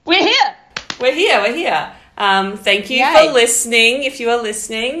We're here. Thank you for listening. If you are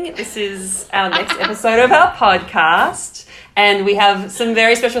listening, this is our next episode of our podcast, and we have some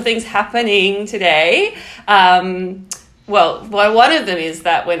very special things happening today. Well, one of them is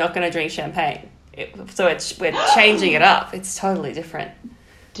that we're not going to drink champagne. We're changing it up. It's totally different.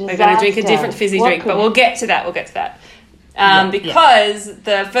 Disaster. We're going to drink a different fizzy drink, but we'll get to that. Because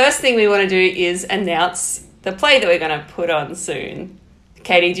the first thing we want to do is announce the play that we're going to put on soon.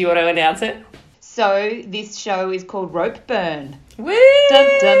 Katie, do you want to announce it? So this show is called Rope Burn. Woo! Dun,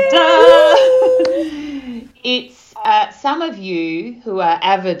 dun, dun. It's some of you who are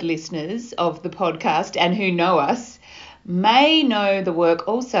avid listeners of the podcast and who know us may know the work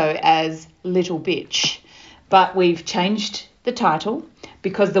also as Little Bitch, but we've changed the title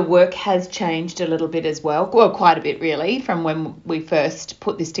because the work has changed a little bit as well. Well, quite a bit really from when we first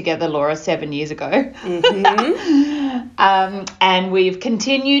put this together, Laura, 7 years ago. Mm-hmm. And we've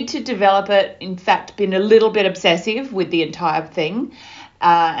continued to develop it, in fact, been a little bit obsessive with the entire thing.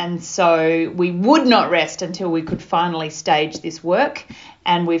 And so we would not rest until we could finally stage this work.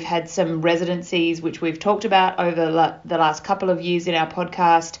 And we've had some residencies, which we've talked about over the last couple of years in our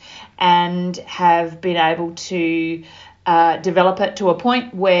podcast, and have been able to develop it to a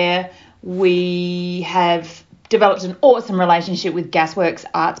point where we have developed an awesome relationship with Gasworks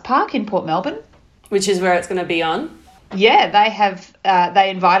Arts Park in Port Melbourne. Which is where it's going to be on. Yeah, they have. They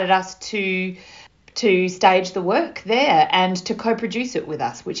invited us to stage the work there and to co-produce it with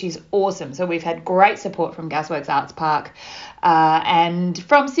us, which is awesome. So we've had great support from Gasworks Arts Park and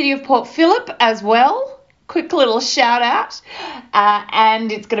from City of Port Phillip as well. Quick little shout out.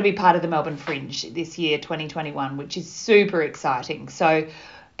 And it's going to be part of the Melbourne Fringe this year, 2021, which is super exciting. So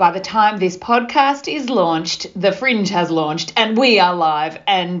by the time this podcast is launched, the Fringe has launched and we are live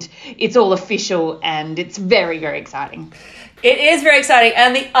and it's all official and it's very, very exciting. It is very exciting.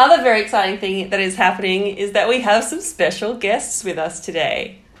 And the other very exciting thing that is happening is that we have some special guests with us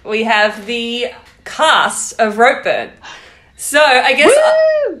today. We have the cast of Rope Burn. So I guess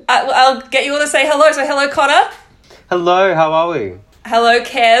I'll get you all to say hello. So hello, Connor. Hello, how are we? Hello,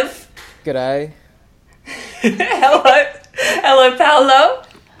 Kev. G'day. Hello, Paolo.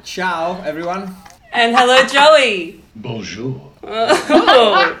 Ciao, everyone. And hello, Joey. Bonjour.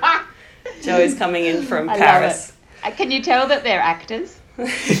 Joey's coming in from Paris. Can you tell that they're actors? No,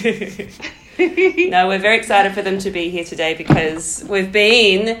 we're very excited for them to be here today because we've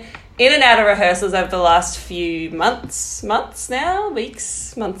been in and out of rehearsals over the last few months now,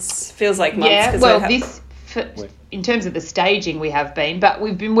 weeks, months, feels like months. Yeah, well, in terms of the staging we have been, but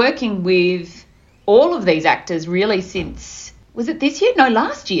we've been working with all of these actors really since, was it this year? No,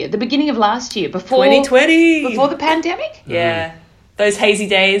 last year, the beginning of last year, before 2020. Before the pandemic? Yeah. Those hazy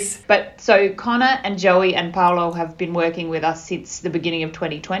days. But so Connor and Joey and Paolo have been working with us since the beginning of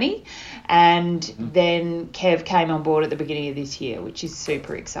 2020, and then Kev came on board at the beginning of this year, which is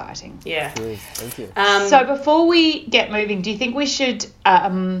super exciting. Yeah. Cheers. Thank you. So before we get moving, do you think we should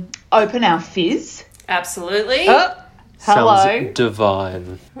open our fizz? Absolutely. Oh, hello. Sounds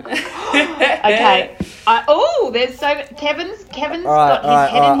divine. Okay. There's Kevin's All right, got his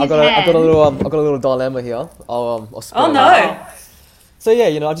head in his hand. I've got a little dilemma here. I'll spit it no. out. So yeah,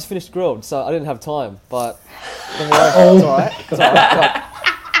 I just finished grilled, so I didn't have time, but don't worry, it's all right.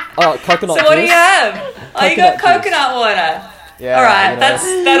 Coconut. So what do you have? You got coconut water. Yeah. All right,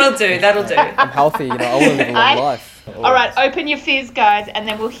 that'll do. I'm healthy, I want to live a long life. All right, open your fizz, guys, and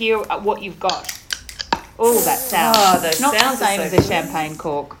then we'll hear what you've got. Oh, that sounds. Oh, those not sounds the same are as so a good. champagne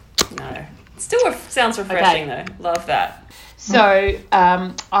cork. No, it still sounds refreshing though. Love that. So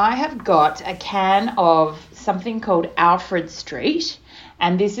I have got a can of something called Alfred Street.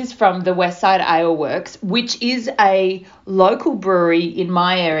 And this is from the Westside Ale Works, which is a local brewery in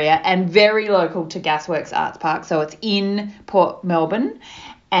my area and very local to Gasworks Arts Park. So it's in Port Melbourne.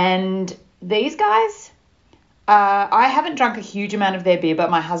 And these guys, I haven't drunk a huge amount of their beer,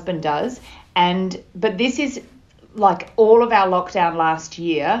 but my husband does. But this is like all of our lockdown last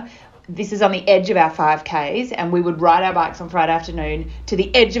year. This is on the edge of our 5Ks, and we would ride our bikes on Friday afternoon to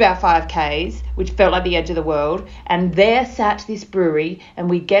the edge of our 5Ks, which felt like the edge of the world, and there sat this brewery, and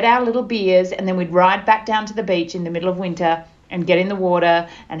we'd get our little beers, and then we'd ride back down to the beach in the middle of winter and get in the water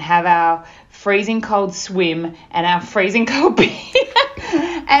and have our freezing cold swim and our freezing cold beer.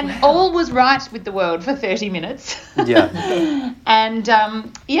 And all was right with the world for 30 minutes. Yeah. And,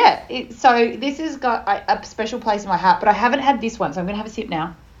 so this has got a special place in my heart, but I haven't had this one, so I'm going to have a sip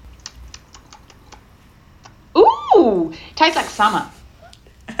now. Ooh, tastes like summer.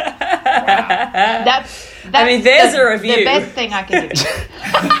 That's there's a review. The best thing I can do.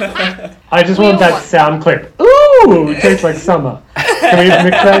 I just want that sound clip. Ooh, it tastes like summer. Can we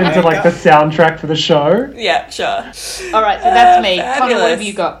mix that into like the soundtrack for the show? Yeah, sure. All right, so that's me. Connor, Fabulous. what have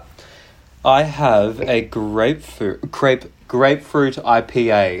you got? I have a grapefruit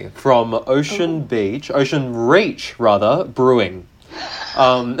IPA from Ocean Reach Brewing.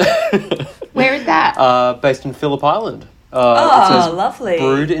 Where is that? Based in Phillip Island. Oh, it says lovely.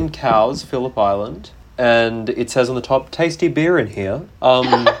 Brewed in Cowes, Phillip Island. And it says on the top, tasty beer in here.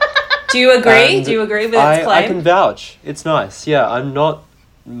 Do you agree? And Do you agree with its claim? I can vouch. It's nice. Yeah, I'm not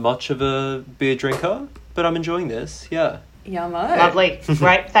much of a beer drinker, but I'm enjoying this. Yeah. Yummo. Lovely.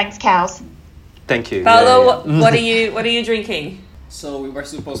 Great. Thanks, cows. Thank you. Paolo, Yeah, yeah. what are you drinking? So we were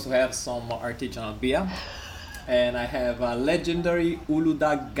supposed to have some artisanal beer, and I have a legendary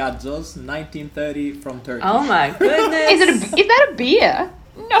Uludağ Gazoz 1930 from Turkey. Oh my goodness. Is that a beer?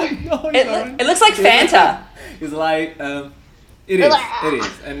 No. No, It looks like Fanta. It's like it is,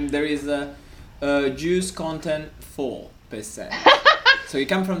 and there is a juice content 4%. So it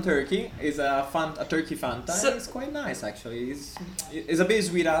comes from Turkey. It's a Turkey Fanta. So- It's quite nice actually. It's a bit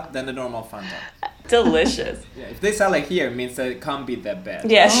sweeter than the normal Fanta. Delicious. Yeah, if they sell it here, it means that it can't be that bad.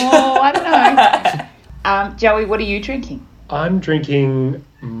 Yeah, sure. Oh, I don't know. Joey, what are you drinking? I'm drinking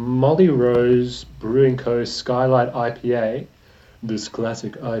Molly Rose Brewing Co. Skylight IPA. This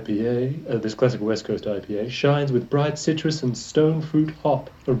classic West Coast IPA shines with bright citrus and stone fruit hop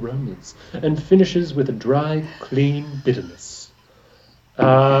aromas and finishes with a dry, clean bitterness.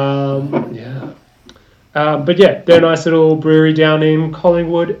 But yeah, they're a nice little brewery down in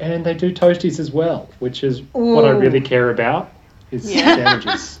Collingwood, and they do toasties as well, which is what I really care about, is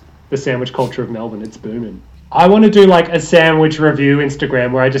sandwiches. The sandwich culture of Melbourne, it's booming. I want to do like a sandwich review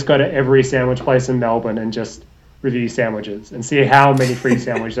Instagram where I just go to every sandwich place in Melbourne and just review sandwiches and see how many free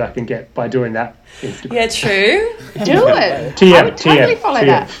sandwiches I can get by doing that Instagram. Yeah, true. Do it. TM, I would totally follow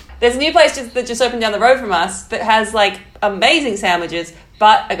that. There's a new place that just opened down the road from us that has like amazing sandwiches,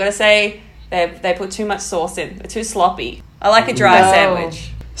 but I gotta say they put too much sauce in. They're too sloppy. I like a dry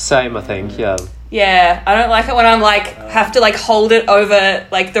sandwich. Same, I think. Yeah. Yeah, I don't like it when I'm like have to like hold it over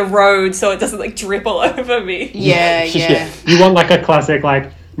like the road so it doesn't like drip all over me. Yeah. You want like a classic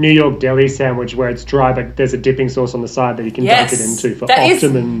like New York deli sandwich where it's dry but there's a dipping sauce on the side that you can dunk it into for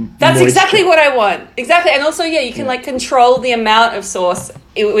optimum That's moisture. exactly what I want. Exactly. And also, you can like control the amount of sauce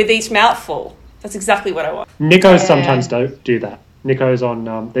with each mouthful. That's exactly what I want. Nico's sometimes don't do that. Nico's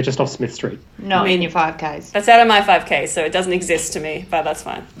on, they're just off Smith Street. Not in your 5Ks. That's out of my 5K, so it doesn't exist to me, but that's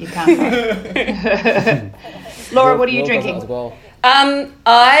fine. You can't find. Laura, what are you drinking? As well.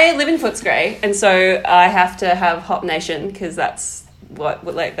 I live in Footscray, and so I have to have Hop Nation because that's what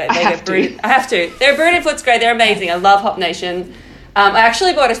like they get brewed. I have to. They're brewed in Footscray. They're amazing. I love Hop Nation. I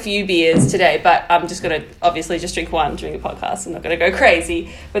actually bought a few beers today, but I'm just going to obviously just drink one during the podcast. I'm not going to go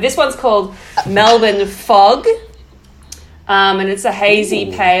crazy. But this one's called Melbourne Fog, and it's a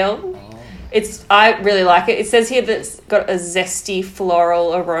hazy pale. I really like it. It says here that it's got a zesty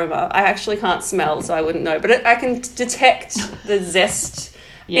floral aroma. I actually can't smell, so I wouldn't know. But I can detect the zest.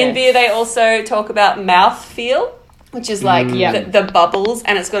 In beer, they also talk about mouthfeel, which is like the bubbles,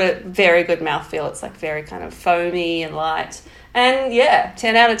 and it's got a very good mouthfeel. It's like very kind of foamy and light. And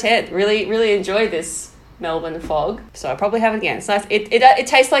 10 out of 10. Really, really enjoy this Melbourne Fog. So I'll probably have it again. It's nice. It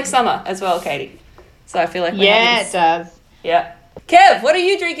tastes like summer as well, Katie. So I feel like it does. Yeah. Kev, what are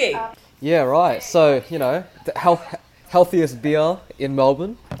you drinking? Yeah, right. So, the healthiest beer in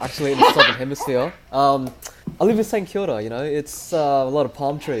Melbourne, actually in the Southern Hemisphere. I live in St Kilda, it's a lot of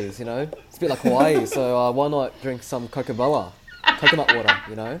palm trees, it's a bit like Hawaii, so why not drink some coconut water,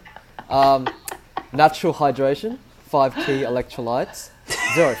 natural hydration, 5 key electrolytes,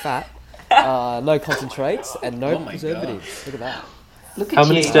 0 fat, no concentrates, and no preservatives. Look at that. Look at How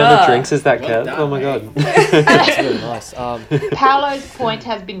many you. standard drinks is that, Kev? done, Oh my god. It's really nice. Paolo's point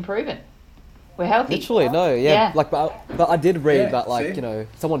has been proven. We're healthy. Literally, no, Yeah. But I did read that, see?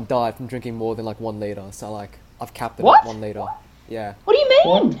 someone died from drinking more than 1 litre, so I've capped it What? at 1 litre. Yeah. What do you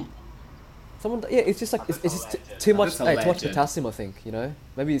mean? It's just it's just too much, That's a too much legend. potassium, I think,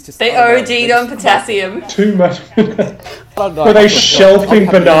 Maybe it's just... They I don't know, OD'd maybe on it's- potassium. Too much. I don't know. Were they shelving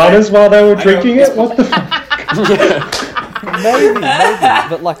bananas while they were drinking it? What the fuck? Maybe.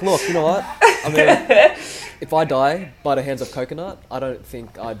 But look, you know what? I mean, if I die by the hands of coconut, I don't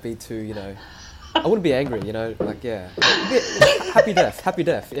think I'd be too, I wouldn't be angry, Happy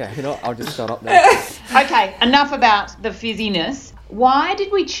death. Yeah, I'll just shut up now. Okay, enough about the fizziness. Why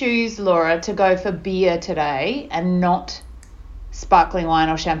did we choose, Laura, to go for beer today and not sparkling wine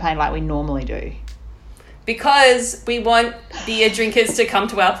or champagne like we normally do? Because we want beer drinkers to come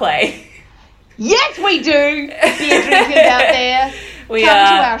to our play. Yes, we do. Beer drinkers out there, We come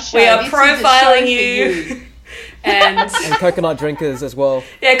are, to our show. we are This is a show profiling for you. And coconut drinkers as well.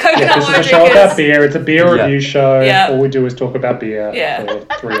 yeah, coconut Yeah, this is water a show about drinkers. beer. It's a beer Yeah. review show. Yeah. All we do is talk about beer Yeah. for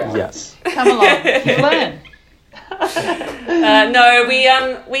 3 hours. Yes. Come along, you learn. No,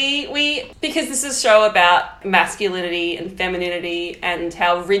 we because this is a show about masculinity and femininity and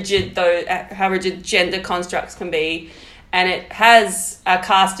how rigid gender constructs can be, and it has a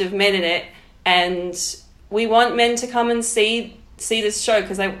cast of men in it, and we want men to come and see this show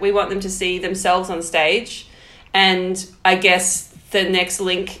because we want them to see themselves on stage, and I guess the next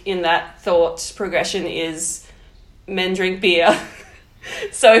link in that thought progression is men drink beer.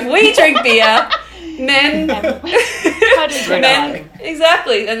 So if we drink beer, men,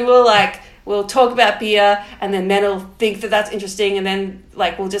 exactly, and we'll talk about beer, and then men will think that that's interesting, and then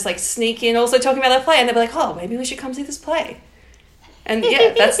we'll just sneak in also talking about that play, and they'll be like, oh, maybe we should come see this play. And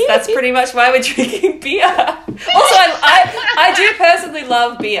yeah, that's pretty much why we're drinking beer. Also, I do personally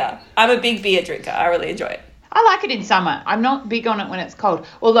love beer. I'm a big beer drinker. I really enjoy it. I like it in summer. I'm not big on it when it's cold.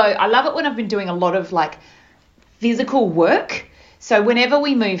 Although I love it when I've been doing a lot of physical work. So whenever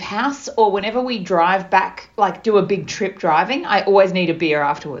we move house or whenever we drive back, do a big trip driving, I always need a beer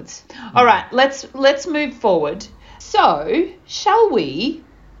afterwards. All right, let's move forward. So shall we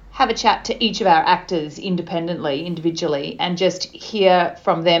have a chat to each of our actors individually, and just hear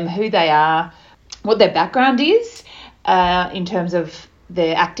from them who they are, what their background is in terms of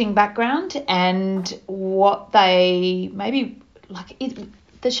their acting background, and what they maybe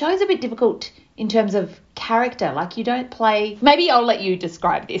the show's a bit difficult in terms of character. You don't play. Maybe I'll let you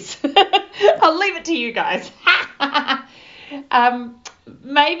describe this. I'll leave it to you guys.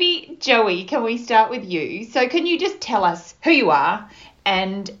 Maybe Joey, can we start with you? So can you just tell us who you are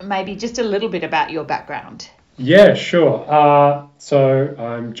and maybe just a little bit about your background? Yeah, sure. So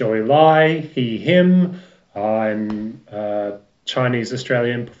I'm Joey Lai, he, him. I'm a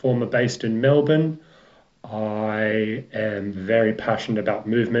Chinese-Australian performer based in Melbourne. I am very passionate about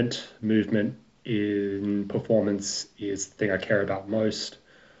movement. Movement in performance is the thing I care about most.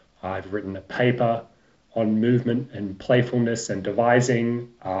 I've written a paper on movement and playfulness and devising.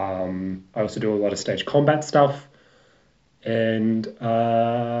 I also do a lot of stage combat stuff. And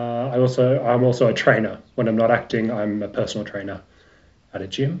I'm also a trainer. When I'm not acting, I'm a personal trainer at a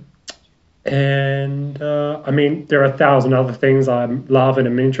gym. And there are 1,000 other things I'm loving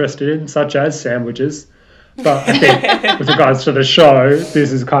and interested in, such as sandwiches. But I think with regards to the show,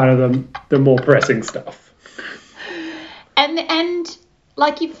 this is kind of the more pressing stuff. And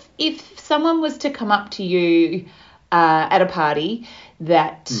if someone was to come up to you at a party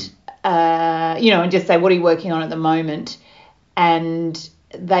that and just say, what are you working on at the moment? And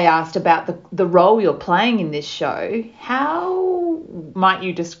they asked about the role you're playing in this show, how might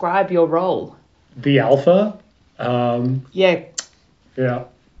you describe your role? The alpha. Yeah.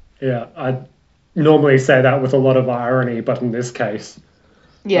 I normally say that with a lot of irony, but in this case,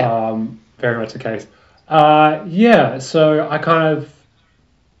 very much the case. So I kind of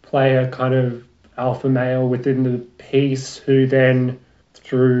play a kind of alpha male within the piece who then,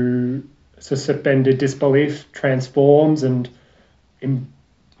 through suspended disbelief, transforms and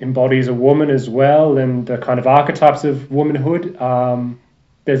embodies a woman as well, and the kind of archetypes of womanhood.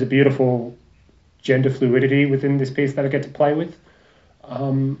 There's a beautiful gender fluidity within this piece that I get to play with,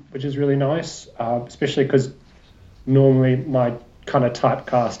 which is really nice, especially because normally my kind of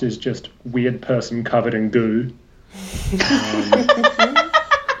typecast is just weird person covered in goo.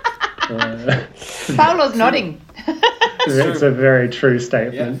 Paolo's nodding. It's a very true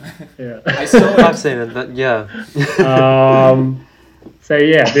statement. Yeah. I've seen it, but yeah.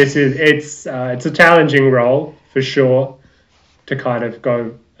 It's a challenging role for sure to kind of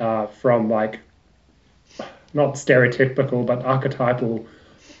go from not stereotypical but archetypal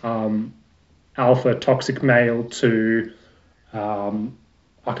alpha toxic male to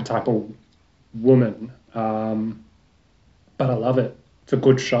archetypal woman. But I love it. It's a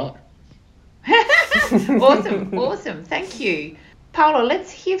good shot. Awesome. Thank you. Paolo, let's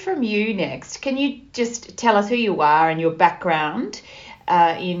hear from you next. Can you just tell us who you are and your background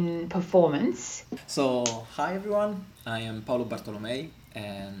in performance? So, hi everyone. I am Paolo Bartolomei,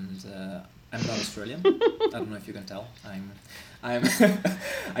 and I'm not Australian. I don't know if you can tell. I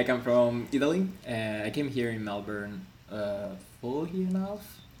come from Italy. I came here in Melbourne 4 years and a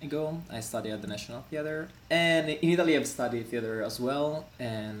half ago. I studied at the National Theatre, and in Italy I've studied theatre as well,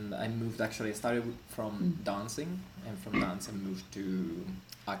 and I started from dancing, and from dance I moved to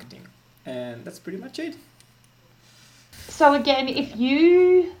acting, and that's pretty much it. So again, if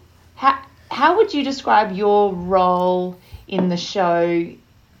you how would you describe your role in the show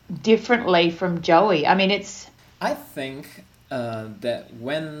differently from Joey? I mean, I think that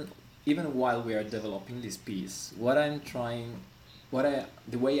when even while we are developing this piece, the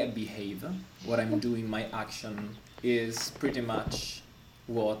way I behave, what I'm doing, my action is pretty much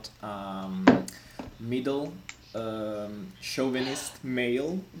what middle chauvinist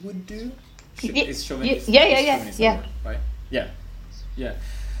male would do. Is chauvinist? Yeah. Right? Yeah.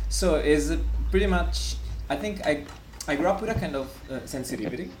 So is pretty much. I think I grew up with a kind of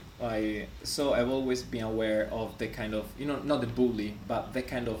sensitivity. So I've always been aware of the kind of, not the bully, but the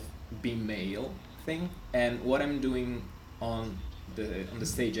kind of being male thing. And what I'm doing on the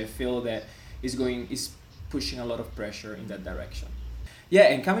stage, I feel that is pushing a lot of pressure in that direction. Yeah,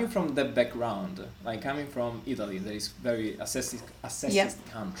 and coming from the background, like coming from Italy, that is very sexist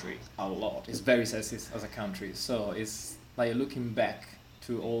country a lot. It's very sexist as a country. So it's like looking back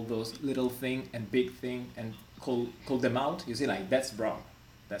to all those little thing and big thing and call them out. You see, like that's wrong.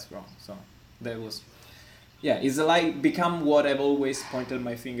 So that was, it's like become what I've always pointed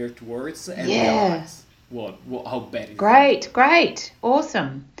my finger towards and realize how bad it is. Great,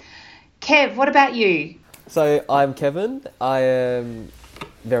 awesome. Kev, what about you? So I'm Kevin. I am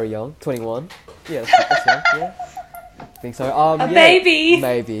very young, 21. Yeah, that's young. Yeah, I think so. Baby.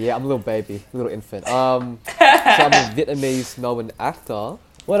 Maybe. Yeah, I'm a little baby, a little infant. So I'm a Vietnamese Melbourne actor.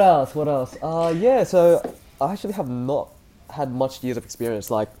 What else? So I actually have not had much years of experience.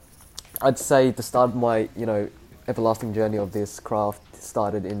 Like, I'd say the start of my, everlasting journey of this craft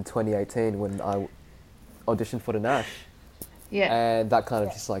started in 2018 when I auditioned for the Nash. Yeah. And that kind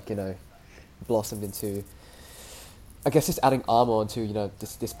of just blossomed into, I guess, just adding armor onto,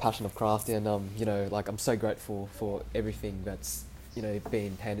 this passion of craft. And, I'm so grateful for everything that's,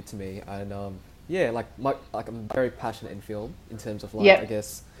 been handed to me. And, I'm very passionate in film in terms of, I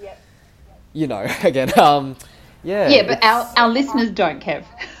guess, again, Yeah, but our listeners don't, Kev.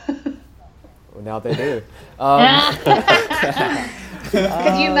 Well, now they do.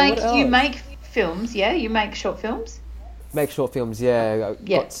 Because you make films, yeah? You make short films? Make short films, yeah.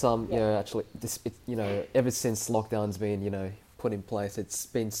 Got some, actually, ever since lockdown's been, put in place, it's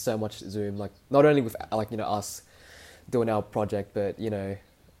been so much Zoom, like, not only with, us doing our project, but, we're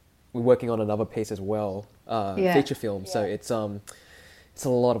working on another piece as well, feature film. So it's a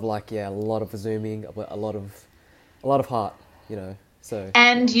lot of, a lot of Zooming, a lot of heart, so.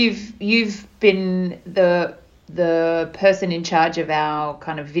 And you've been the person in charge of our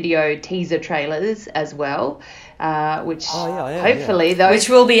kind of video teaser trailers as well, which hopefully those... Which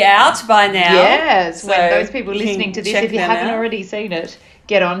will be out by now. Yes, so when those people listening to this, if you haven't already seen it,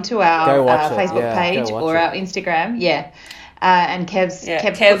 get onto our Facebook page or our Instagram. Yeah. And Kev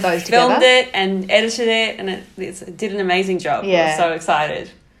put those together. Filmed it and edited it, and it did an amazing job. Yeah. We're so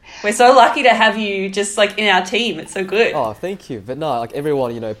excited. We're so lucky to have you just in our team. It's so good. Oh, thank you. But no,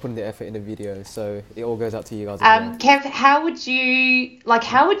 everyone, putting the effort in the video, so it all goes out to you guys as well. Kev, how would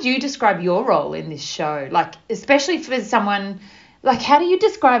you describe your role in this show? Especially for someone, how do you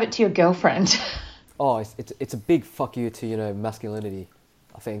describe it to your girlfriend? Oh, it's a big fuck you to, masculinity,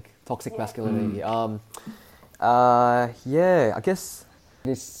 I think. Toxic masculinity. I guess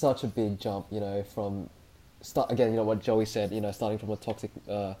it's such a big jump, from again, what Joey said, starting from a toxic,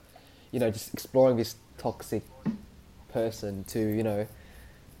 just exploring this toxic person to,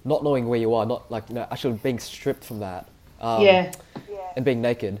 not knowing where you are, not actually being stripped from that, and being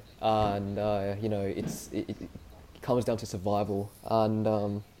naked, and it comes down to survival,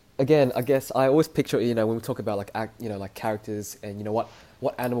 and again, I guess I always picture, when we talk about characters and what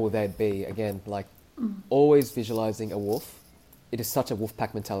animal they'd be, again, always visualizing a wolf. It is such a wolf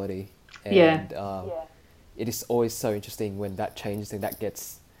pack mentality, and it is always so interesting when that changes and that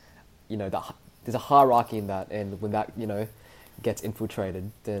gets, there's a hierarchy in that, and when that, gets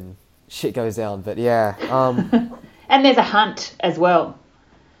infiltrated, then shit goes down. But and there's a hunt as well.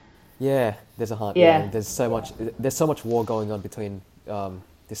 Yeah, there's a hunt. Yeah, there's so much war going on between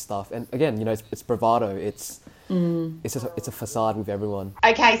this stuff, and again, it's bravado. It's a facade with everyone.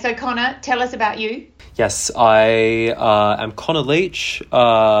 Okay, so Connor, tell us about you. Yes, I am Connor Leach.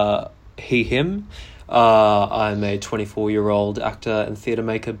 He, him. I'm a 24-year-old actor and theatre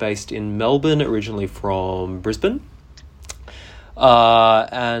maker based in Melbourne, originally from Brisbane.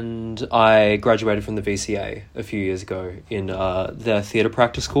 And I graduated from the VCA a few years ago in their theatre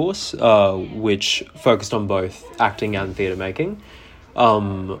practice course, which focused on both acting and theatre making.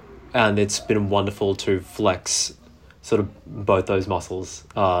 And it's been wonderful to flex sort of both those muscles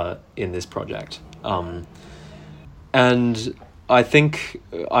in this project. And I think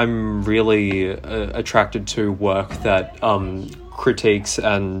I'm really attracted to work that critiques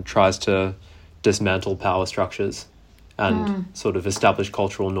and tries to dismantle power structures and sort of establish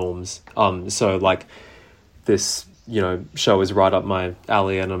cultural norms. So this show is right up my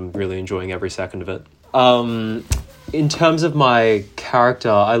alley, and I'm really enjoying every second of it. In terms of my character,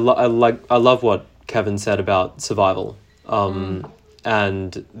 I love what Kevin said about survival.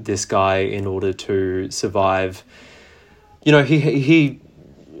 And this guy, in order to survive, he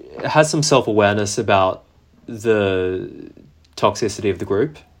has some self-awareness about the toxicity of the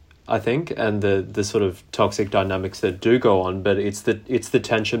group, I think, and the sort of toxic dynamics that do go on, but it's the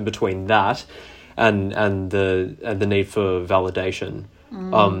tension between that and the need for validation.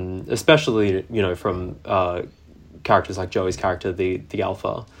 Especially, from characters like Joey's character, the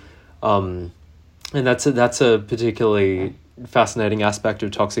alpha. And that's a particularly fascinating aspect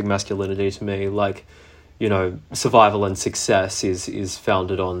of toxic masculinity to me. Like, survival and success is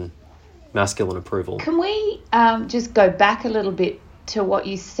founded on masculine approval. Can we just go back a little bit to what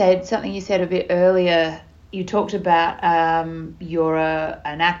you said, something you said a bit earlier? You talked about you're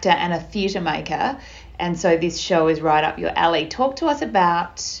an actor and a theatre maker, and so this show is right up your alley. Talk to us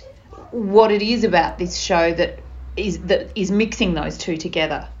about what it is about this show that is mixing those two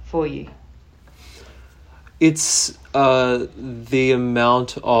together for you. It's the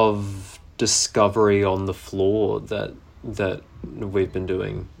amount of discovery on the floor that we've been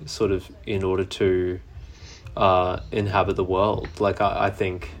doing, sort of in order to inhabit the world. Like I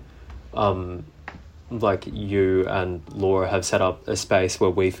think, like you and Laura have set up a space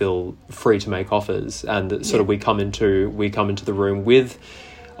where we feel free to make offers, and sort of we come into the room with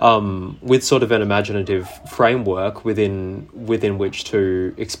sort of an imaginative framework within which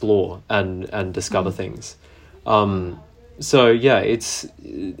to explore and discover things. So yeah, it's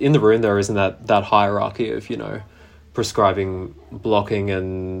in the room there isn't that hierarchy of prescribing blocking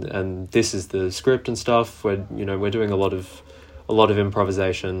and this is the script and stuff. We're doing a lot of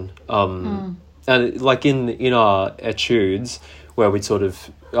improvisation. And like in our etudes where we'd sort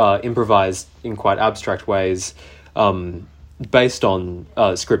of improvise in quite abstract ways, based on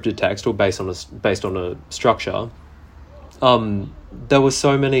scripted text or based on a structure, there were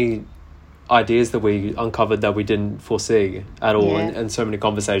so many ideas that we uncovered that we didn't foresee at all, and so many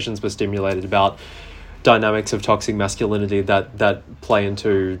conversations were stimulated about dynamics of toxic masculinity that play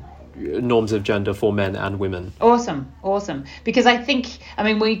into norms of gender for men and women. Awesome. Because I think,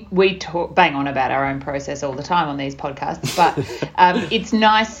 we talk bang on about our own process all the time on these podcasts, but it's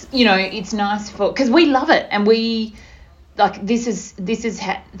nice, it's nice because we love it, and we like this is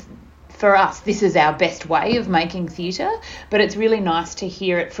for us, this is our best way of making theatre, but it's really nice to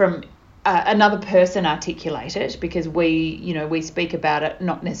hear it from another person articulate it, because we speak about it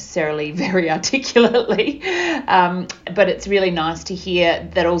not necessarily very articulately, but it's really nice to hear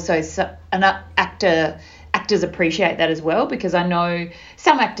that also actors appreciate that as well, because I know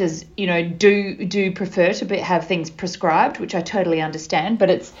some actors do prefer to have things prescribed, which I totally understand,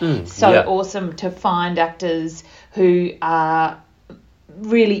 but it's awesome to find actors who are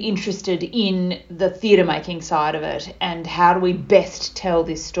really interested in the theatre making side of it, and how do we best tell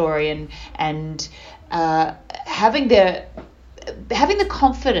this story, and having the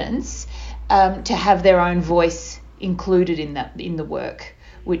confidence to have their own voice included in the work,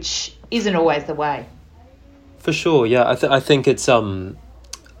 which isn't always the way. For sure, yeah. I think it's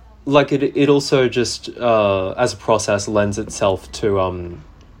like it also just as a process lends itself to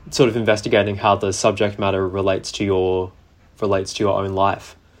sort of investigating how the subject matter relates to your own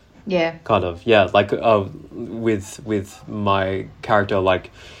life. Yeah. Kind of, yeah. Like with my character, like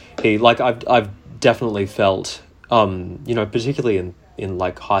I've definitely felt, particularly in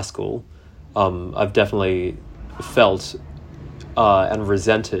like high school, I've definitely felt and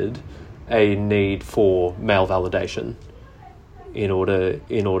resented a need for male validation in order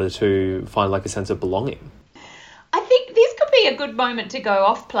to find like a sense of belonging. I think this could be a good moment to go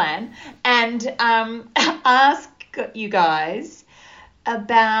off plan and ask you guys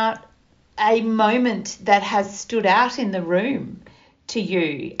about a moment that has stood out in the room to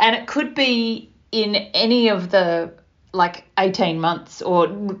you, and it could be in any of the 18 months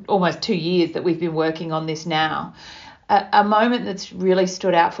or almost 2 years that we've been working on this now. A moment that's really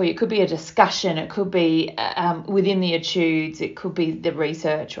stood out for you. It could be a discussion, it could be within the etudes, it could be the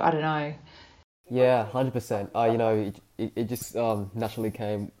research, I don't know. Yeah, 100%. It just naturally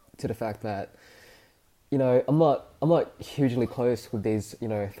came to the fact that I'm not hugely close with these,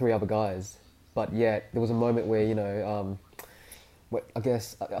 3 other guys, but yet there was a moment where, I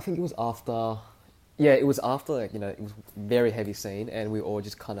think it was after, it was after, it was a very heavy scene, and we all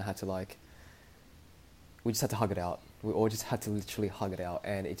just kind of had to we just had to hug it out. We all just had to literally hug it out,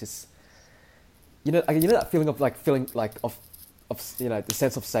 and it just, that feeling of the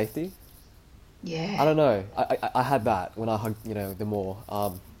sense of safety. Yeah. I don't know. I had that when I hugged, them all.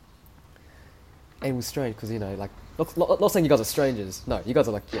 And it was strange because, Not saying you guys are strangers. No, you guys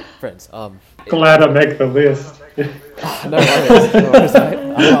are like friends. Glad I make the list. No worries,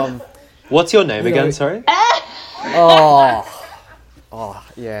 mate. What's your name You again? know- Sorry.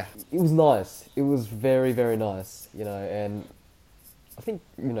 Yeah. It was nice. It was very, very nice. And I think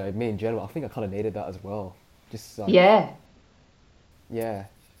me in general. I think I kind of needed that as well. Just Yeah. yeah.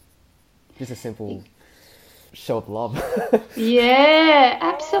 Just a simple show of love. Yeah,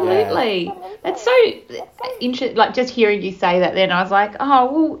 absolutely. That's so interesting. Like, just hearing you say that, then I was like,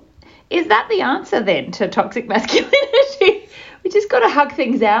 oh, well, is that the answer then to toxic masculinity? We just got to hug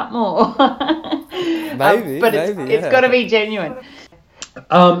things out more. Maybe, but maybe, it's got to be genuine.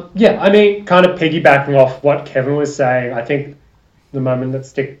 Yeah, I mean, kind of piggybacking off what Kevin was saying, I think the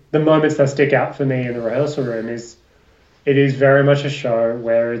moments that stick out for me in the rehearsal room is it is very much a show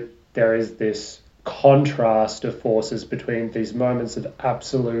where there is this contrast of forces between these moments of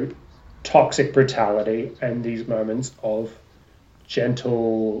absolute toxic brutality and these moments of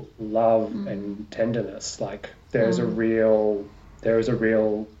gentle love and tenderness. Like there is a real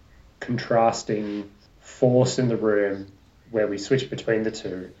contrasting force in the room where we switch between the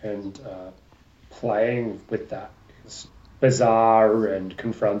two, and playing with that is bizarre and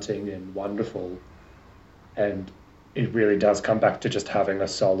confronting and wonderful, and it really does come back to just having a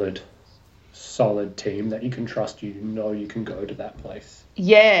solid team that you can trust. You can go to that place.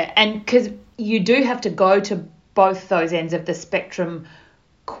 Yeah, and because you do have to go to both those ends of the spectrum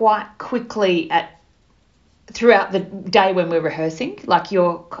quite quickly throughout the day when we're rehearsing. Like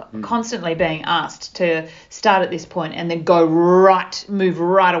you're constantly being asked to start at this point and then move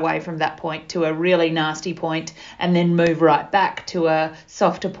right away from that point to a really nasty point and then move right back to a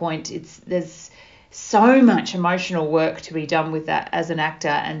softer point. There's so much emotional work to be done with that as an actor,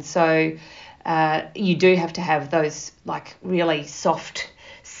 and so you do have to have those like really soft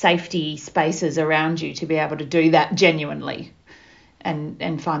safety spaces around you to be able to do that genuinely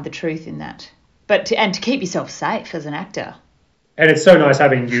and find the truth in that. But to keep yourself safe as an actor. And it's so nice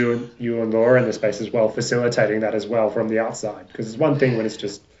having you and Laura in the space as well, facilitating that as well from the outside. Because it's one thing when it's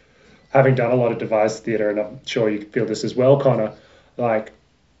just having done a lot of devised theatre, and I'm sure you feel this as well, Connor, like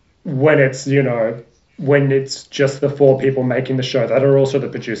when it's just the four people making the show that are also the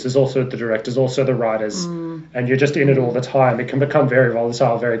producers, also the directors, also the writers, and you're just in it all the time, it can become very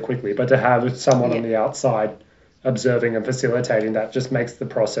volatile very quickly. But to have someone on the outside observing and facilitating that just makes the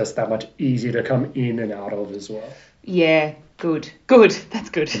process that much easier to come in and out of as well. Yeah, good.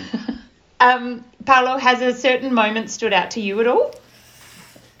 That's good. Paolo, has a certain moment stood out to you at all?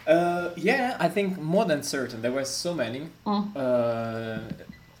 Yeah, I think more than certain. There were so many.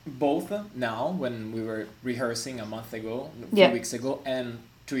 Both now, when we were rehearsing a month ago, a few weeks ago, and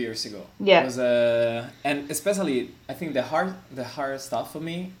 2 years ago. Yeah. It was, and especially, I think the hard stuff for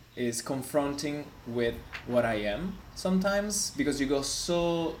me is confronting with what I am sometimes, because you go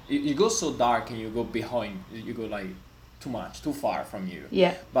so dark and you go behind, you go like too far from you.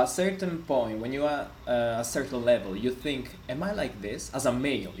 Yeah. But certain point, when you are a certain level, you think, am I like this as a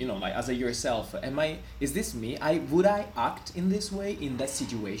male? Like as a yourself, is this me? Would I act in this way in that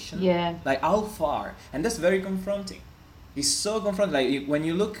situation? Yeah. Like how far? And that's very confronting. It's so confronting. Like when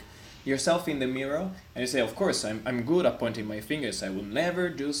you look yourself in the mirror and you say, of course, I'm good at pointing my fingers. I will never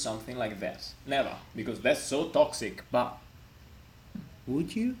do something like that. Never. Because that's so toxic. But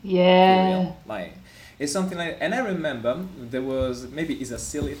would you? Yeah. For real? Like, it's something like, and I remember there was, maybe it's a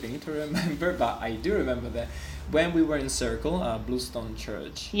silly thing to remember, but I do remember that when we were in Circle, Bluestone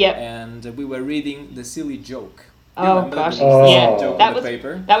Church, and we were reading the silly joke. You remember gosh, the silly yeah. joke That on was the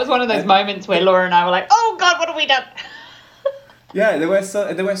paper? That was one of those moments where Laura and I were like, "Oh God, what have we done?" Yeah, they were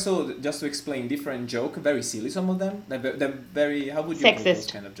so. Just to explain, different joke, very silly. Some of them, they're very. How would you call those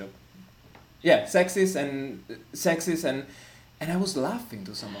kind of joke? Yeah, sexist and I was laughing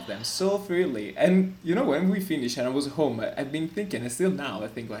to some of them so freely. And when we finished and I was home, I've been thinking, and still now I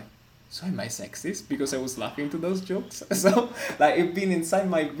think like, so am I sexist because I was laughing to those jokes? So like it's been inside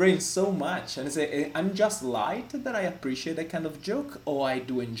my brain so much, and I say I'm just light that I appreciate that kind of joke, or I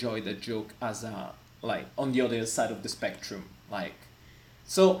do enjoy the joke as a like on the other side of the spectrum. Like,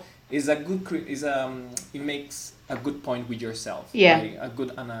 so it's a good it makes a good point with yourself. Yeah. Like a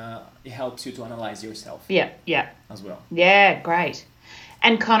good it helps you to analyze yourself. Yeah. As well. Yeah, great.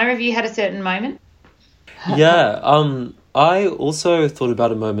 And Connor, have you had a certain moment? Yeah. I also thought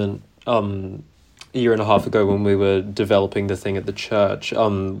about a moment a year and a half ago when we were developing the thing at the church.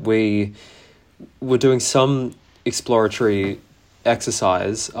 We were doing some exploratory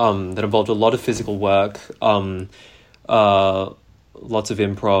exercise that involved a lot of physical work, lots of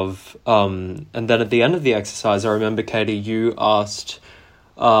improv, and then at the end of the exercise, I remember, Katie, you asked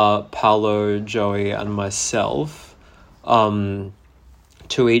Paolo, Joey, and myself to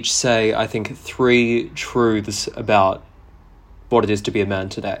each say, I think, 3 truths about what it is to be a man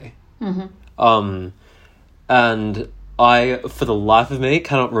today. And I, for the life of me,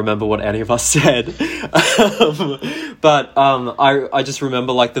 cannot remember what any of us said. But I just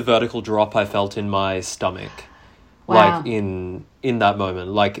remember, like, the vertical drop I felt in my stomach. Wow. Like, in that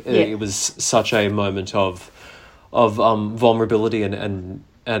moment. Like, it was such a moment of vulnerability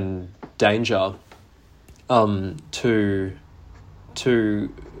and danger to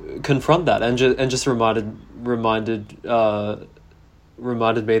confront that, and just reminded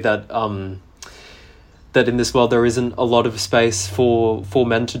me that that in this world there isn't a lot of space for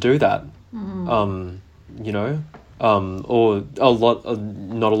men to do that. You know, or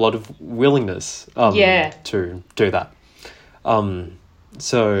not a lot of willingness to do that. And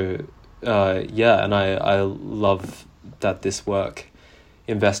I love that this work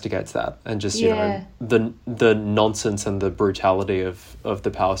investigates that, and just you know the nonsense and the brutality of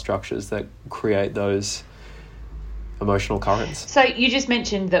the power structures that create those emotional currents. So you just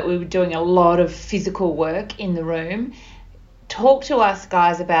mentioned that we were doing a lot of physical work in the room. Talk to us,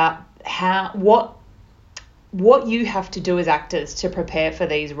 guys, about what you have to do as actors to prepare for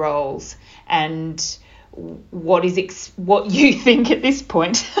these roles, and what you think at this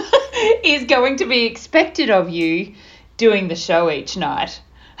point is going to be expected of you doing the show each night.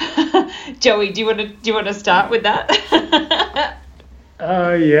 Joey, do you want to start with that?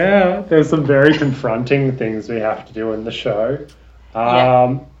 Yeah, there's some very confronting things we have to do in the show.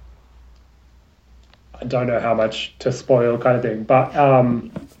 I don't know how much to spoil, kind of thing, but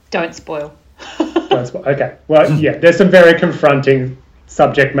don't spoil. Don't spoil. Okay. Well, yeah, there's some very confronting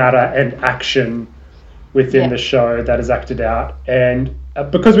subject matter and action within the show that is acted out, and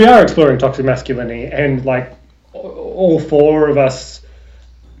because we are exploring toxic masculinity, and like all 4 of us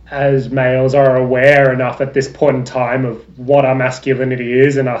as males are aware enough at this point in time of what our masculinity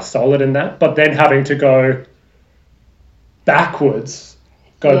is and are solid in that, but then having to go backwards,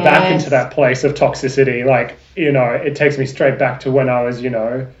 back into that place of toxicity. Like, you know, it takes me straight back to when I was, you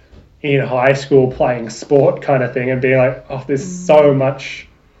know, in high school playing sport kind of thing, and being like, oh, there's so much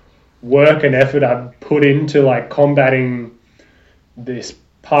work and effort I've put into like combating this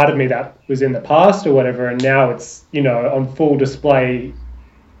part of me that was in the past or whatever, and now it's, you know, on full display,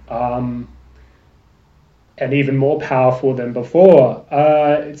 and even more powerful than before.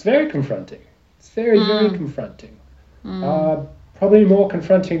 It's very confronting. It's very confronting. Probably more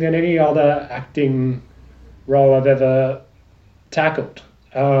confronting than any other acting role I've ever tackled.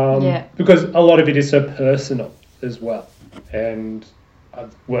 Because a lot of it is so personal as well. And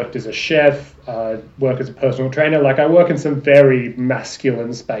I've worked as a chef, work as a personal trainer. Like, I work in some very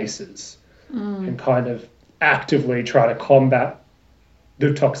masculine spaces and kind of actively try to combat the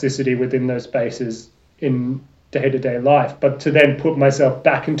toxicity within those spaces in day-to-day life. But to then put myself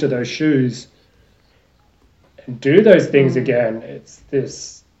back into those shoes and do those things again,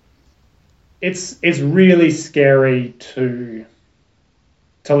 it's really scary to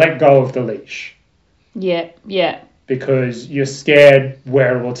let go of the leash. Yeah. Because you're scared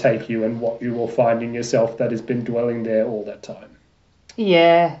where it will take you and what you will find in yourself that has been dwelling there all that time.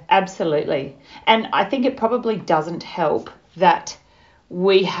 Yeah, absolutely. And I think it probably doesn't help that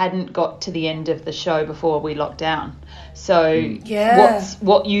we hadn't got to the end of the show before we locked down. So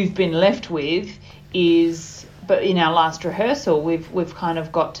what you've been left with is, but in our last rehearsal, we've kind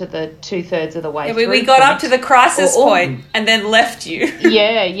of got to the 2/3 of the way through. We got up to the crisis point and then left you.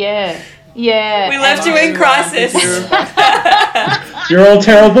 Yeah. We left you in crisis. You're all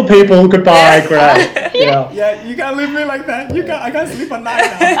terrible people. Goodbye. Great. Yeah, you can't leave me like that. I can't sleep at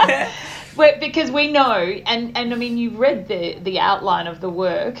night now. Because we know, and I mean, you read the outline of the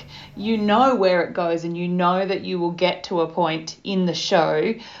work, you know where it goes, and you know that you will get to a point in the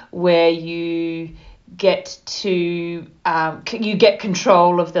show where you get to you get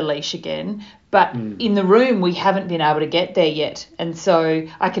control of the leash again. But in the room, we haven't been able to get there yet. And so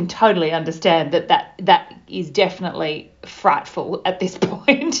I can totally understand that is definitely frightful at this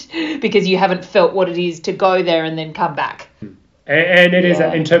point because you haven't felt what it is to go there and then come back. And it is,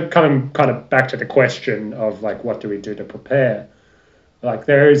 coming kind of back to the question of, like, what do we do to prepare? Like,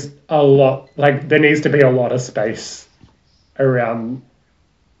 there is a lot, like, there needs to be a lot of space around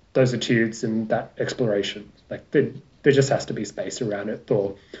those attitudes and that exploration. Like, there just has to be space around it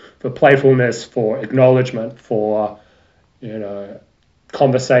for playfulness, for acknowledgement, for, you know,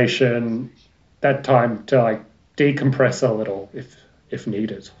 conversation, that time to, like, decompress a little if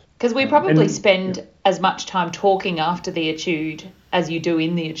needed. Because we probably spend as much time talking after the etude as you do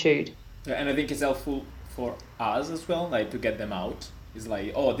in the etude. Yeah, and I think it's helpful for us as well, like, to get them out It's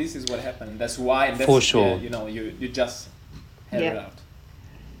like, oh, this is what happened. That's why. And that's, For sure. yeah, you know, you just have it out.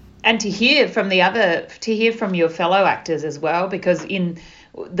 And to hear from your fellow actors as well, because in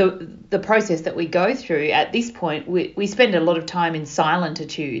the process that we go through at this point, we spend a lot of time in silent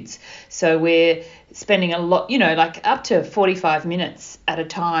attitudes. So we're spending a lot, you know, like up to 45 minutes at a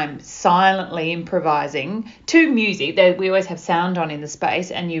time silently improvising to music. We always have sound on in the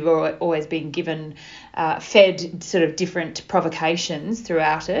space, and you've always been given, fed sort of different provocations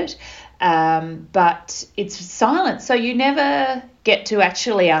throughout it. But it's silent, so you never get to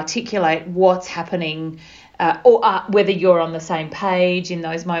actually articulate what's happening, or whether you're on the same page in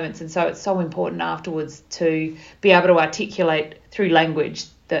those moments. And so it's so important afterwards to be able to articulate through language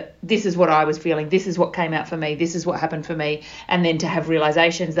that this is what I was feeling, this is what came out for me, this is what happened for me, and then to have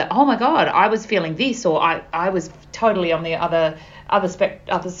realizations that, oh my God, I was feeling this, or I was totally on the other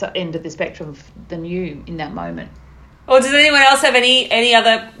end of the spectrum than you in that moment. Or does anyone else have any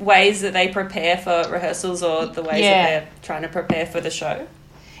other ways that they prepare for rehearsals, or the ways that they're trying to prepare for the show?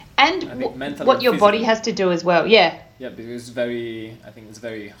 And what your body has to do as well. Yeah, because I think it's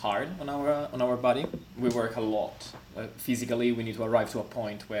very hard on our body. We work a lot. Physically, we need to arrive to a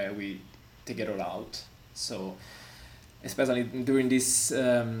point where we take it all out. So, especially during this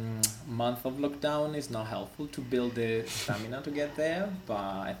month of lockdown, it's not helpful to build the stamina to get there. But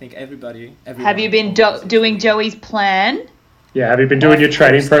I think everyone. Have you been doing Joey's plan? Yeah, have you been doing your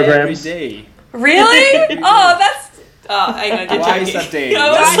training programs? Every day. Really? Hang on, you're Twice joking. a day. I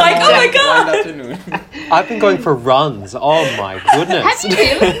was like, oh my God. One afternoon. I've been going for runs. Oh my goodness. Have you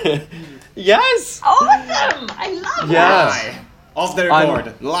really? Yes. Awesome! I love that. Off the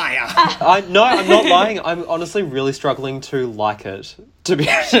record. Liar. I'm not lying. I'm honestly really struggling to like it. To be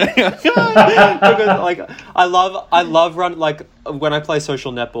because like I love run, like when I play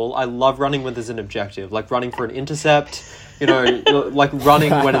social netball, I love running when there's an objective, like running for an intercept, you know, like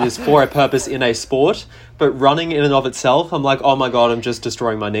running when it is for a purpose in a sport. But running in and of itself, I'm like, oh my God, I'm just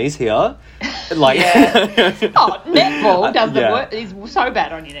destroying my knees here. Like, netball doesn't work. It's so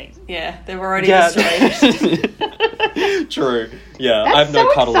bad on your knees. Yeah, they're already destroyed. True. Yeah, That's I have no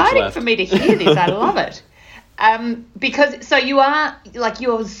so cuddles exciting left. for me to hear this. I love it. Because so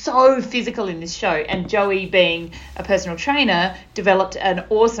you're so physical in this show, and Joey, being a personal trainer, developed an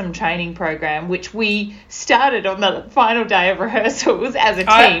awesome training program which we started on the final day of rehearsals as a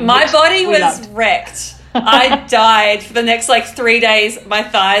team. My body was wrecked. I died for the next 3 days. My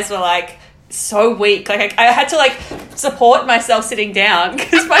thighs were so weak. I had to support myself sitting down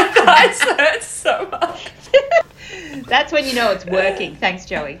because my thighs hurt so much. That's when you know it's working. Thanks,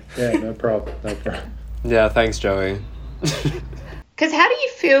 Joey. Yeah, no problem. Yeah, thanks, Joey. Because how do you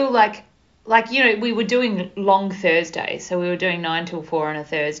feel we were doing long Thursdays, so we were doing 9 till 4 on a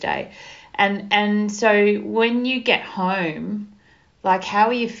Thursday, and so when you get home, how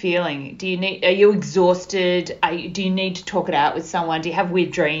are you feeling? Are you exhausted? Do you need to talk it out with someone? Do you have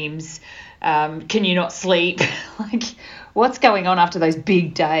weird dreams? Can you not sleep? What's going on after those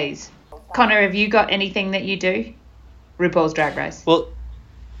big days? Connor, have you got anything that you do? RuPaul's Drag Race. Well,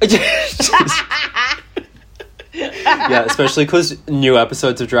 yeah, especially because new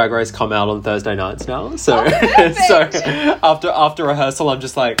episodes of Drag Race come out on Thursday nights now. So, after rehearsal, I'm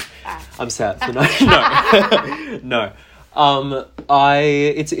just I'm set for no.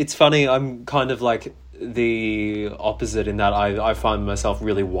 It's funny. I'm kind of the opposite in that I find myself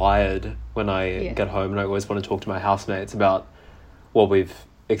really wired when I get home, and I always want to talk to my housemates about what we've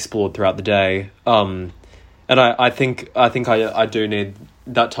explored throughout the day. And I think I do need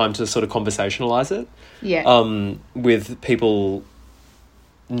that time to sort of conversationalize it. Yeah. With people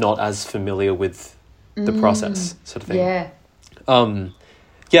not as familiar with the process, sort of thing. Yeah.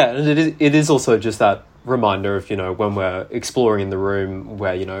 Yeah, and it is also just that reminder of, when we're exploring in the room,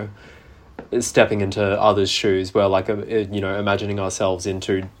 where, stepping into others' shoes, where imagining ourselves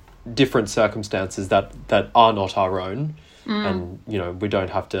into different circumstances that are not our own. And,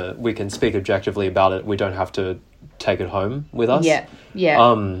 we can speak objectively about it. We don't have to take it home with us. Yeah.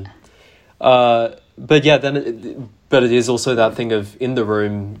 Yeah. But yeah, but it is also that thing of in the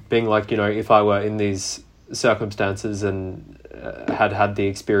room being if I were in these circumstances and had the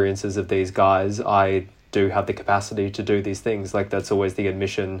experiences of these guys, I do have the capacity to do these things. That's always the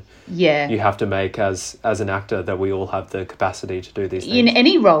admission you have to make as an actor, that we all have the capacity to do these things. In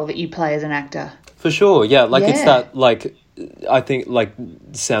any role that you play as an actor. For sure, yeah. It's that, I think,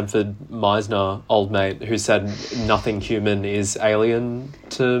 Sanford Meisner, old mate, who said nothing human is alien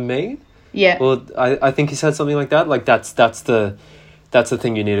to me. Yeah. Well, I think he said something like that. That's the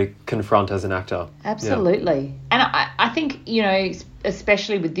thing you need to confront as an actor. Absolutely. And I think,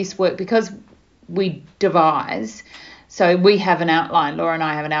 especially with this work, because we devise, So we have an outline. Laura and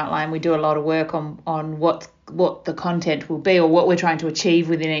I have an outline. We do a lot of work on what the content will be or what we're trying to achieve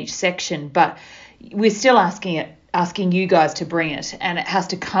within each section. But we're still asking you guys to bring it, and it has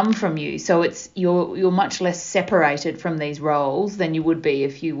to come from you. So you're much less separated from these roles than you would be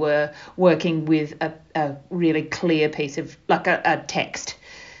if you were working with a really clear piece of, like a text,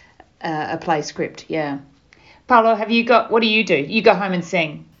 a play script. Yeah. Paolo, what do? You go home and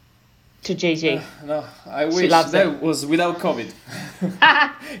sing to Gigi. No, I wish that was without COVID.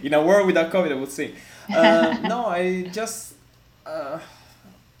 In a world without COVID, I would sing. No, I just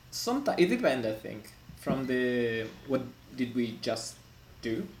sometimes it depends, I think, from what did we just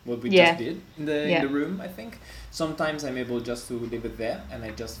do, what we just did in the room. I think sometimes I'm able just to leave it there, and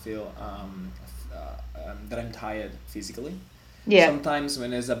I just feel that I'm tired physically. Yeah. Sometimes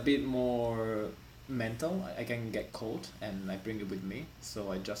when it's a bit more mental, I can get cold, and I bring it with me,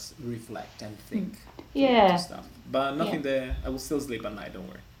 so I just reflect and think. Yeah. Stuff. But nothing there. I will still sleep at night. Don't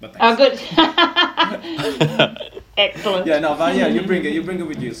worry. But thanks. Oh, good. Excellent. Yeah. No, but yeah, you bring it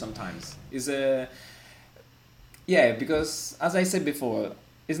with you sometimes. Yeah, because as I said before,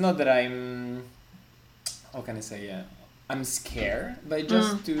 it's not that I'm. How can I say? Yeah, I'm scared, but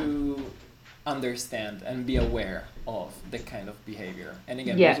just to understand and be aware of the kind of behavior. And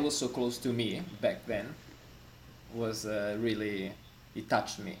again, because it was so close to me back then, was really, it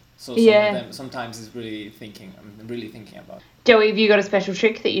touched me. So some of them sometimes I'm really thinking about. Joey, have you got a special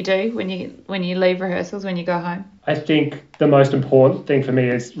trick that you do when you leave rehearsals, when you go home? I think the most important thing for me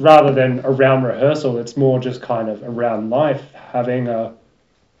is, rather than around rehearsal, it's more just kind of around life, having a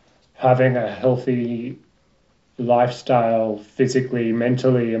healthy lifestyle, physically,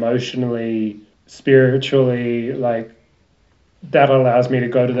 mentally, emotionally, spiritually, like that allows me to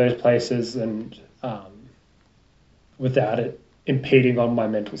go to those places and without it impeding on my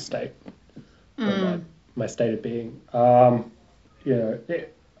mental state, or my state of being. That's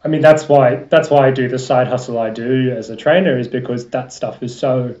why I do the side hustle I do as a trainer, is because that stuff is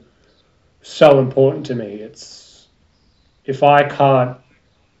so important to me. It's, if I can't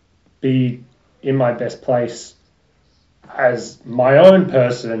be in my best place as my own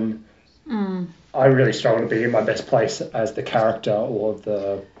person, I really struggle to be in my best place as the character or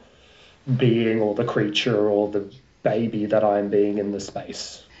the being or the creature or the baby that I'm being in the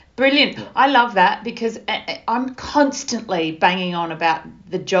space. Brilliant. Yeah. I love that, because I'm constantly banging on about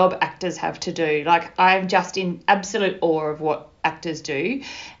the job actors have to do. Like, I'm just in absolute awe of what actors do.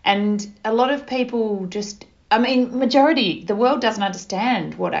 And a lot of people majority, the world doesn't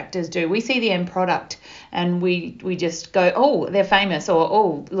understand what actors do. We see the end product and we just go, oh, they're famous, or,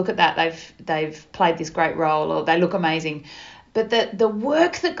 oh, look at that, they've played this great role, or they look amazing. But the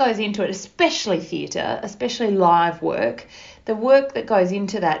work that goes into it, especially theatre, especially live work, the work that goes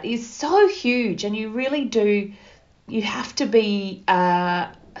into that is so huge, and you really do, you have to be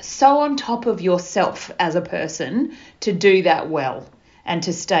so on top of yourself as a person to do that well, and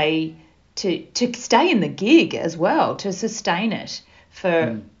to stay in the gig as well, to sustain it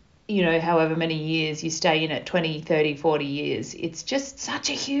for, however many years you stay in it, 20, 30, 40 years. It's just such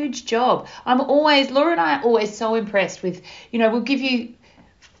a huge job. Laura and I are always so impressed with, we'll give you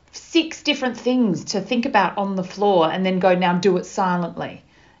 6 different things to think about on the floor and then go, now do it silently.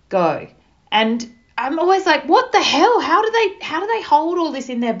 Go. And I'm always like, what the hell? How do they hold all this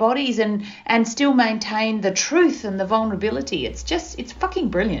in their bodies and still maintain the truth and the vulnerability? It's fucking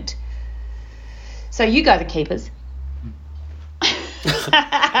brilliant. So you guys are keepers.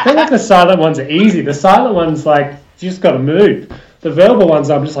 I feel like the silent ones are easy. The silent ones, like, you just got to move. The verbal ones,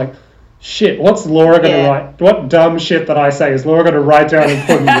 I'm just like, shit, what's Laura going to write? What dumb shit that I say is Laura going to write down and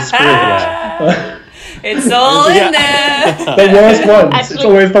put in the script? It's all in there. The worst ones. Actually, it's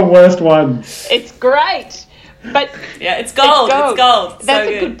always the worst ones. It's great. But yeah, it's gold. It's gold. That's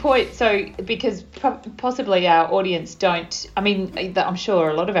a good point. So, because possibly our audience don't, I'm sure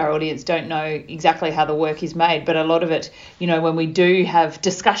a lot of our audience don't know exactly how the work is made, but a lot of it, when we do have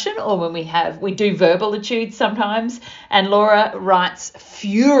discussion, or when we do verbal etudes sometimes, and Laura writes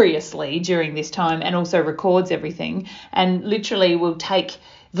furiously during this time and also records everything, and literally will take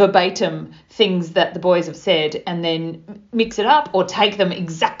verbatim things that the boys have said and then mix it up, or take them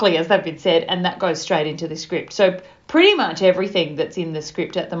exactly as they've been said, and that goes straight into the script. So pretty much everything that's in the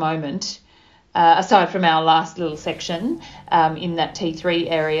script at the moment, aside from our last little section in that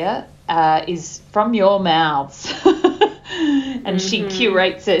T3 area, is from your mouths. And she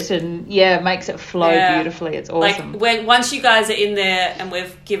curates it and makes it flow beautifully. It's awesome. Like, once you guys are in there and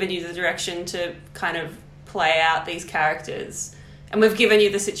we've given you the direction to kind of play out these characters, and we've given you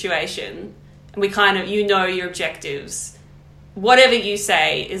the situation, and we kind of, your objectives, whatever you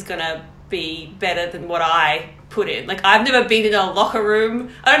say is going to be better than what I put in. Like, I've never been in a locker room.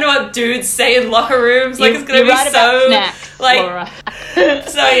 I don't know what dudes say in locker rooms. Like, it's gonna be right so about snacks, like. Laura.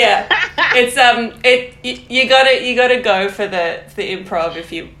 So yeah, it's you gotta go for the improv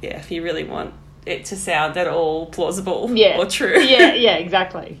if you really want it to sound at all plausible or true. Yeah,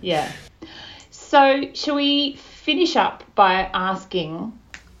 exactly. Yeah. So shall we finish up by asking,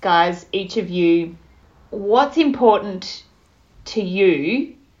 guys, each of you, what's important to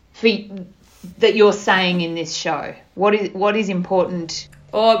you that you're saying in this show? What is important?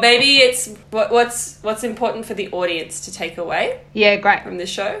 Or maybe it's what's important for the audience to take away. Yeah, great. From this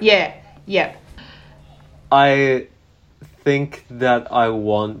show. Yeah. I think that I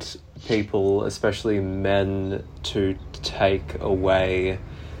want people, especially men, to take away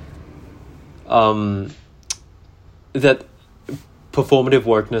that performative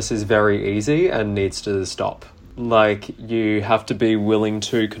wokeness is very easy and needs to stop. Like, you have to be willing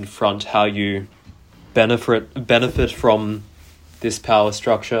to confront how you benefit from this power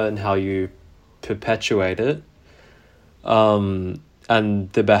structure and how you perpetuate it, and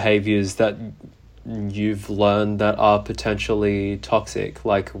the behaviors that you've learned that are potentially toxic.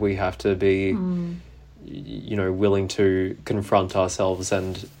 Like, we have to be willing to confront ourselves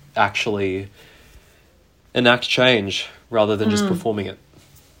and actually enact change rather than just performing it.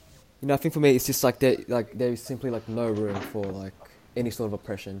 I think for me, it's just there's simply no room for any sort of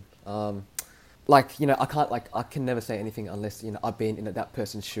oppression. I can never say anything unless I've been in that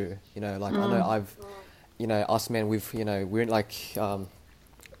person's shoe. I know I've, us men, we're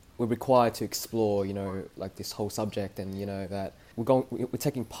we're required to explore this whole subject, and that we're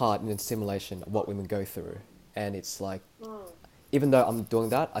taking part in the simulation of what women go through, and it's even though I'm doing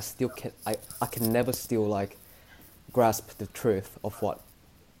that, I still can never still grasp the truth of what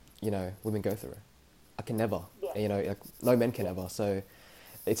women go through. I can never, no men can ever. So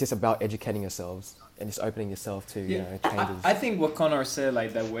it's just about educating yourselves and just opening yourself to changes. I think what Connor said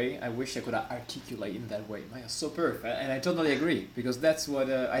that way, I wish I could articulate in that way. So perfect, and I totally agree, because that's what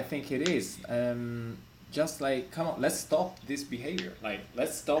I think it is. Just come on, let's stop this behavior.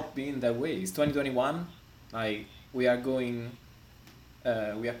 Let's stop being that way. It's 2021. We are going,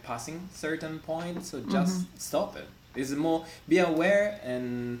 we are passing certain points, so just stop it. It's more, be aware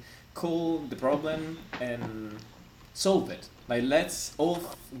and call the problem and solve it. Let's all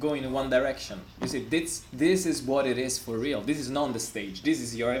go in one direction. You see, this is what it is for real. This is not on the stage. This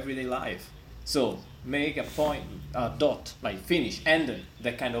is your everyday life. So make a point, dot, finish, end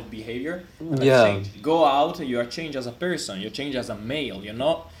that kind of behavior. Change. Go out, you are changed as a person. You're changed as a male. You're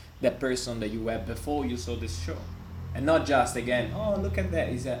not that person that you were before you saw this show. And not just, again, oh, look at that,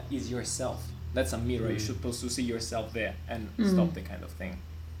 is yourself. That's a mirror. You're supposed to see yourself there and stop the kind of thing.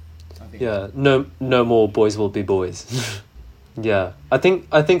 No more boys will be boys. Yeah, I think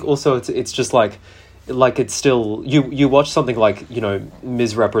also it's just it's still you watch something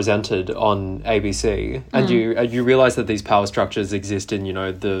Misrepresented on ABC, and you realize that these power structures exist in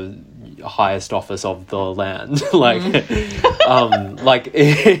the highest office of the land.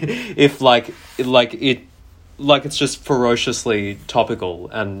 It's just ferociously topical,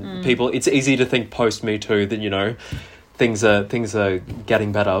 and people. It's easy to think post Me Too that things are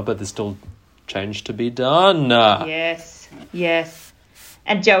getting better, but there's still change to be done. Yes.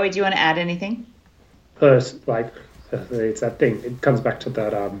 And Joey, do you want to add anything? First, it's that thing. It comes back to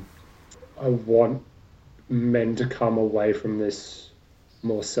that. I want men to come away from this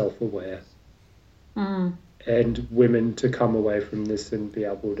more self-aware, and women to come away from this and be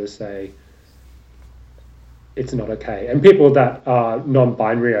able to say it's not okay. And people that are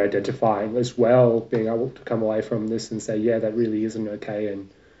non-binary identifying as well, being able to come away from this and say, yeah, that really isn't okay, and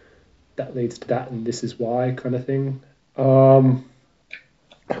that leads to that, and this is why, kind of thing. But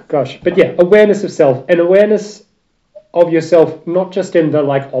yeah, awareness of self, and awareness of yourself, not just in the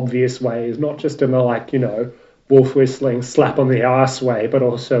obvious ways, not just in the wolf whistling, slap on the ass way, but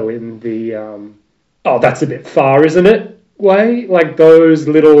also in the oh, that's a bit far, isn't it? Way, those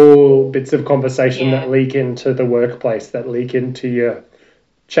little bits of conversation that leak into the workplace, that leak into your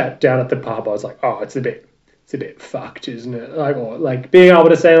chat down at the pub. I was oh, it's a bit fucked, isn't it? Or being able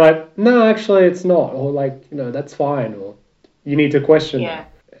to say no, actually it's not, or that's fine, or you need to question it.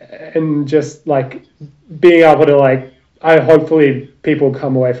 And just being able to hopefully people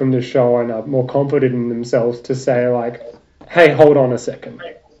come away from the show and are more confident in themselves to say hey, hold on a second,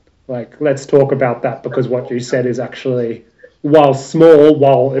 let's talk about that, because what you said is actually, while small,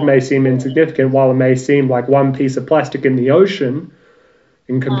 while it may seem insignificant, while it may seem like one piece of plastic in the ocean,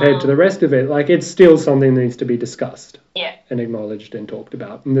 and compared to the rest of it, it's still something that needs to be discussed and acknowledged and talked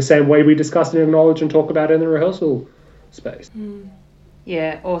about in the same way we discuss and acknowledge and talk about in the rehearsal space.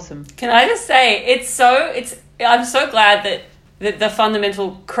 Yeah, awesome. Can I just say, it's I'm so glad that the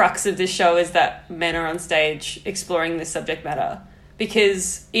fundamental crux of this show is that men are on stage exploring this subject matter.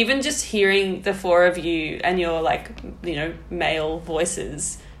 Because even just hearing the four of you and your, like, you know, male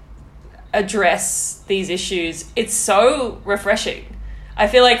voices address these issues, it's so refreshing. I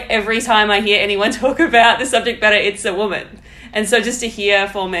feel like every time I hear anyone talk about the subject matter, it's a woman. And so just to hear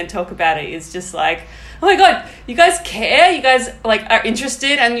four men talk about it is just like, oh my God, you guys care? You guys, like, are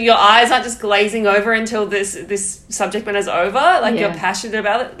interested, and your eyes aren't just glazing over until this subject matter is over? Like, you're passionate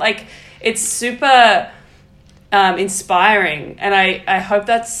about it? Like, it's super inspiring, and I hope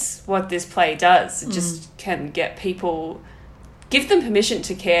that's what this play does. It just can get people, give them permission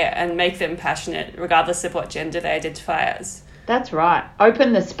to care and make them passionate regardless of what gender they identify as. That's right.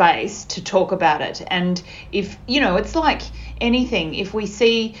 Open the space to talk about it. And if, you know, it's like anything, if we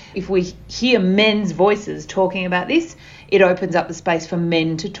hear men's voices talking about this, it opens up the space for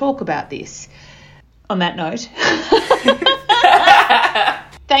men to talk about this. On that note,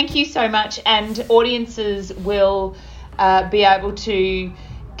 thank you so much. And audiences will be able to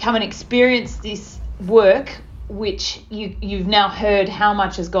come and experience this work, which you've now heard how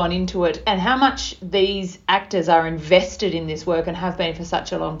much has gone into it and how much these actors are invested in this work and have been for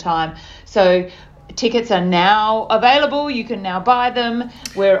such a long time. So tickets are now available. You can now buy them.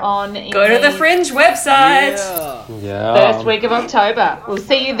 We're on... Go to the Fringe website. Yeah. First week of October. We'll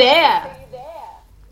see you there.